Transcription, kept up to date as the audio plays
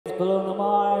Bruno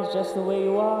Mars, just the way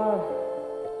you are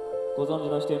ご存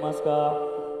知の人いますか？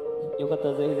よかった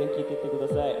らぜひぜひ聴いていってくだ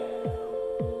さい。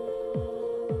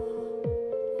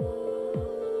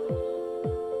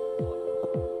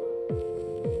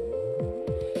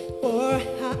Oh,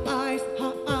 her eyes,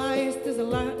 there's a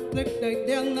light, look like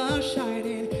they're not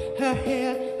shining. Her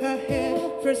hair,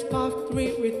 first off,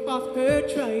 without her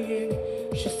trying.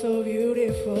 She's so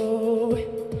beautiful,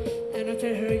 and I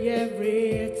tell her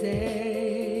every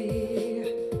day.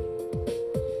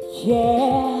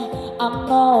 Yeah, I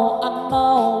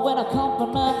know, when I come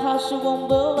from her house she won't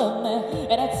believe me.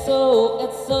 And it's so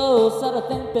sad to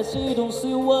think that she don't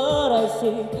see what I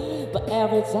see. But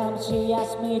every time she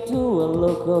asks me to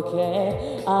look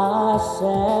okay, I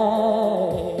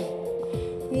say,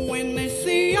 when I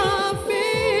see your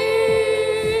face,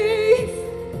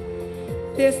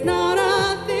 there's not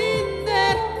a thing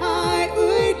that I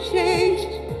would change.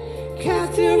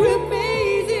 'Cause you're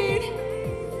amazing,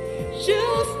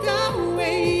 just the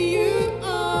way you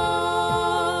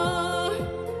are.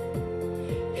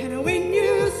 And when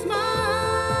you smile,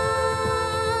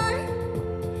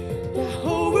 the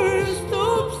whole world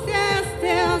stops and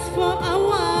stares for a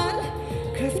while.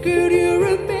 'Cause girl, you're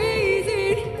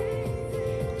amazing,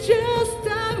 just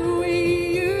the way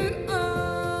you are.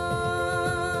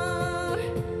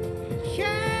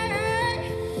 Yeah.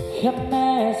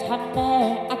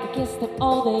 honey, I could kiss them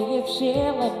all day if she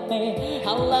let me.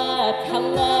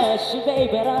 Holla, she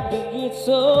baby, I think it's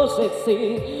so sexy.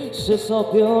 She's so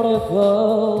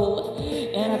beautiful,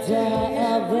 and I tell her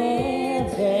every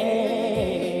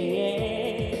day.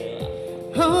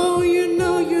 Oh, you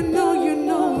know,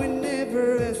 we never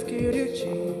ask you to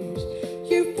change.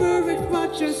 You're perfect,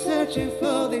 what you're searching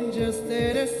for, then just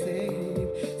stay the same.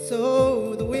 So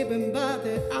the women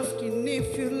bother asking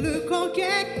if you look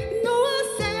okay. No, I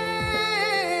say,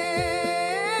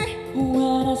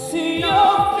 when I see your